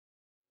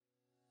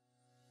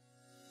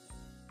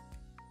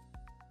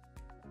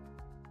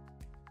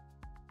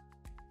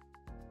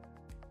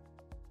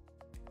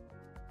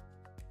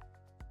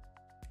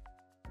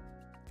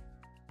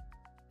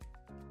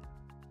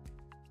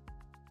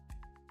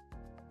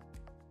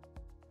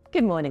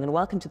Good morning and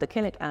welcome to the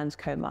Killik and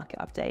Co market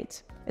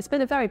update. It's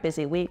been a very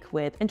busy week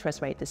with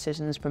interest rate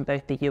decisions from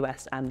both the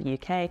US and the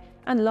UK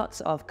and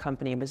lots of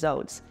company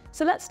results.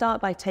 So let's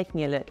start by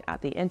taking a look at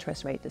the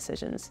interest rate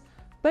decisions.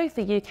 Both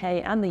the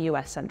UK and the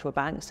US central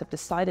banks have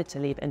decided to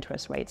leave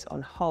interest rates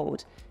on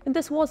hold. And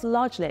this was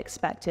largely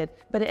expected,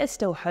 but it is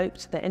still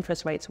hoped that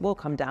interest rates will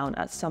come down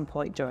at some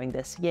point during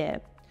this year.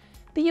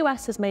 The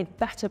US has made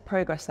better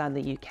progress than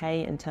the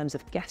UK in terms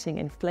of getting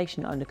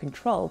inflation under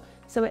control,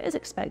 so it is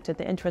expected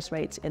that interest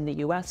rates in the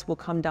US will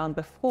come down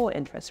before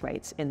interest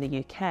rates in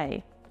the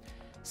UK.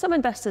 Some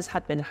investors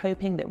had been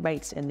hoping that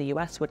rates in the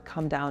US would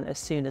come down as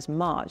soon as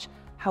March.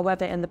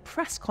 However, in the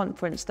press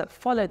conference that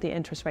followed the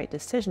interest rate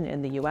decision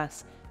in the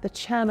US, the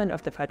chairman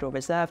of the Federal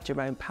Reserve,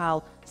 Jerome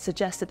Powell,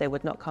 suggested they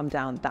would not come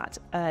down that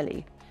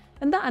early.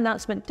 And that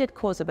announcement did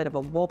cause a bit of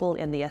a wobble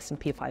in the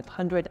S&P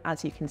 500,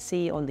 as you can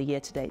see on the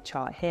year-to-date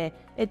chart here.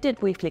 It did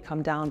briefly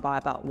come down by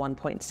about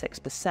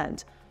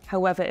 1.6%.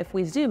 However, if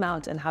we zoom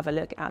out and have a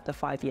look at the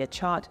 5-year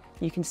chart,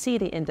 you can see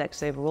the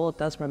index overall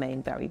does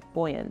remain very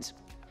buoyant.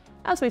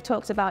 As we've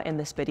talked about in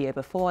this video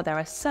before, there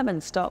are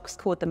 7 stocks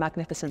called the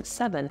Magnificent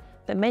 7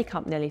 that make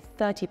up nearly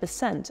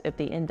 30% of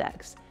the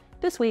index.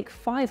 This week,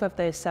 5 of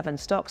those 7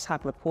 stocks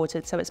have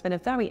reported, so it's been a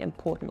very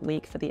important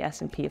week for the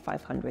S&P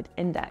 500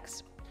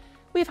 index.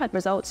 We've had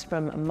results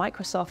from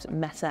Microsoft,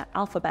 Meta,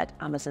 Alphabet,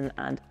 Amazon,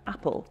 and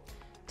Apple.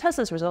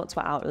 Tesla's results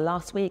were out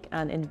last week,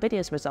 and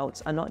Nvidia's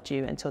results are not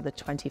due until the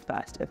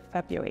 21st of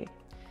February.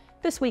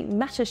 This week,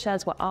 Meta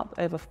shares were up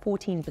over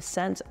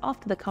 14%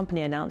 after the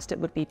company announced it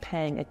would be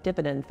paying a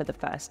dividend for the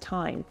first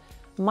time.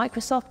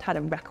 Microsoft had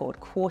a record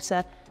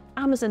quarter.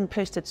 Amazon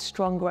posted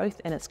strong growth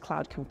in its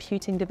cloud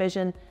computing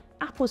division.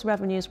 Apple's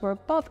revenues were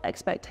above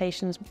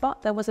expectations,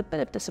 but there was a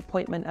bit of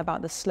disappointment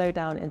about the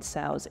slowdown in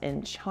sales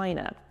in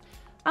China.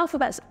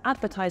 Alphabet's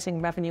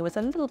advertising revenue was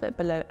a little bit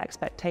below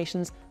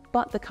expectations,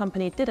 but the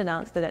company did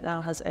announce that it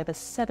now has over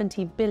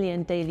 70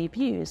 billion daily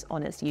views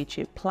on its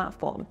YouTube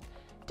platform.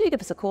 Do give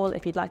us a call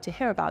if you'd like to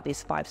hear about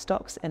these 5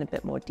 stocks in a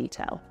bit more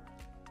detail.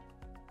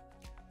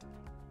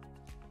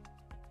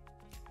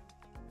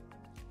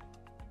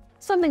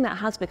 Something that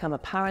has become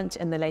apparent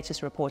in the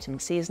latest reporting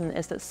season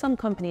is that some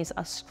companies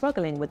are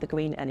struggling with the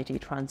green energy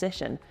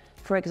transition.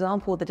 For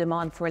example, the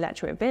demand for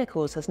electric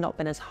vehicles has not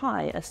been as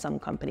high as some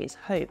companies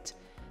hoped.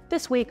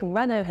 This week,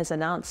 Renault has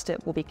announced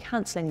it will be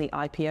cancelling the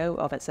IPO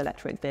of its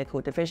electric vehicle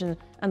division,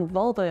 and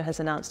Volvo has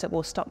announced it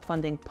will stop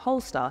funding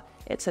Polestar,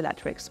 its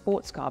electric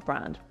sports car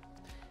brand.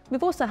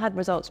 We've also had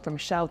results from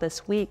Shell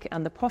this week,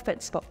 and the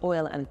profits for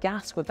oil and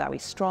gas were very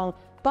strong,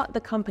 but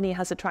the company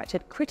has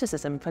attracted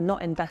criticism for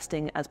not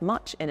investing as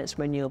much in its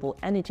renewable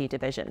energy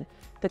division.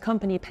 The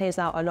company pays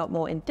out a lot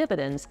more in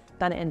dividends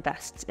than it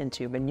invests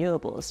into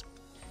renewables.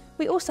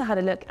 We also had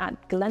a look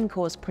at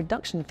Glencore's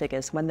production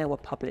figures when they were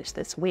published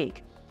this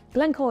week.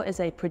 Glencore is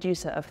a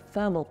producer of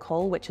thermal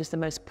coal, which is the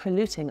most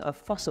polluting of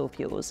fossil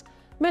fuels.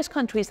 Most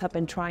countries have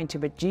been trying to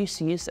reduce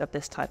use of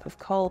this type of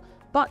coal,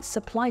 but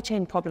supply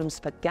chain problems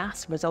for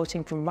gas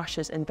resulting from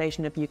Russia's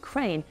invasion of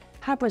Ukraine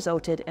have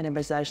resulted in a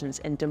resurgence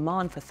in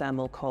demand for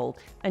thermal coal,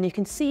 and you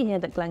can see here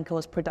that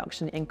Glencore's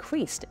production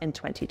increased in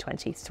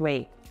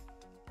 2023.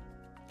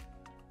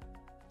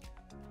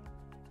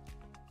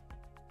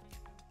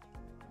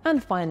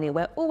 And finally,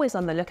 we're always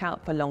on the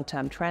lookout for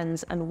long-term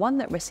trends, and one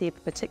that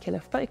received particular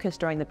focus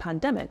during the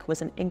pandemic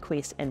was an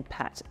increase in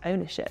pet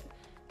ownership.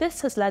 This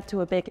has led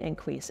to a big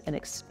increase in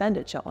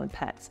expenditure on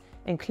pets,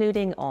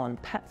 including on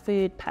pet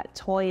food, pet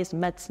toys,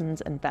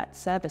 medicines, and vet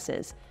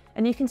services.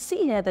 And you can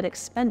see here that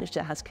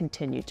expenditure has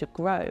continued to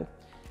grow.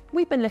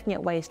 We've been looking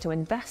at ways to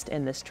invest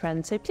in this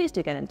trend, so please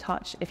do get in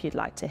touch if you'd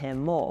like to hear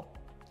more.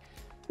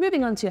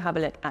 Moving on to have a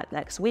look at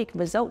next week,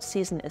 results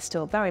season is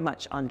still very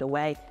much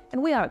underway,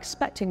 and we are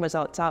expecting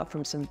results out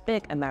from some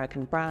big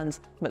American brands,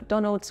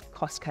 McDonald's,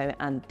 Costco,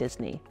 and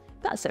Disney.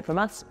 That's it from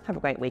us. Have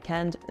a great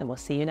weekend, and we'll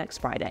see you next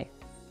Friday.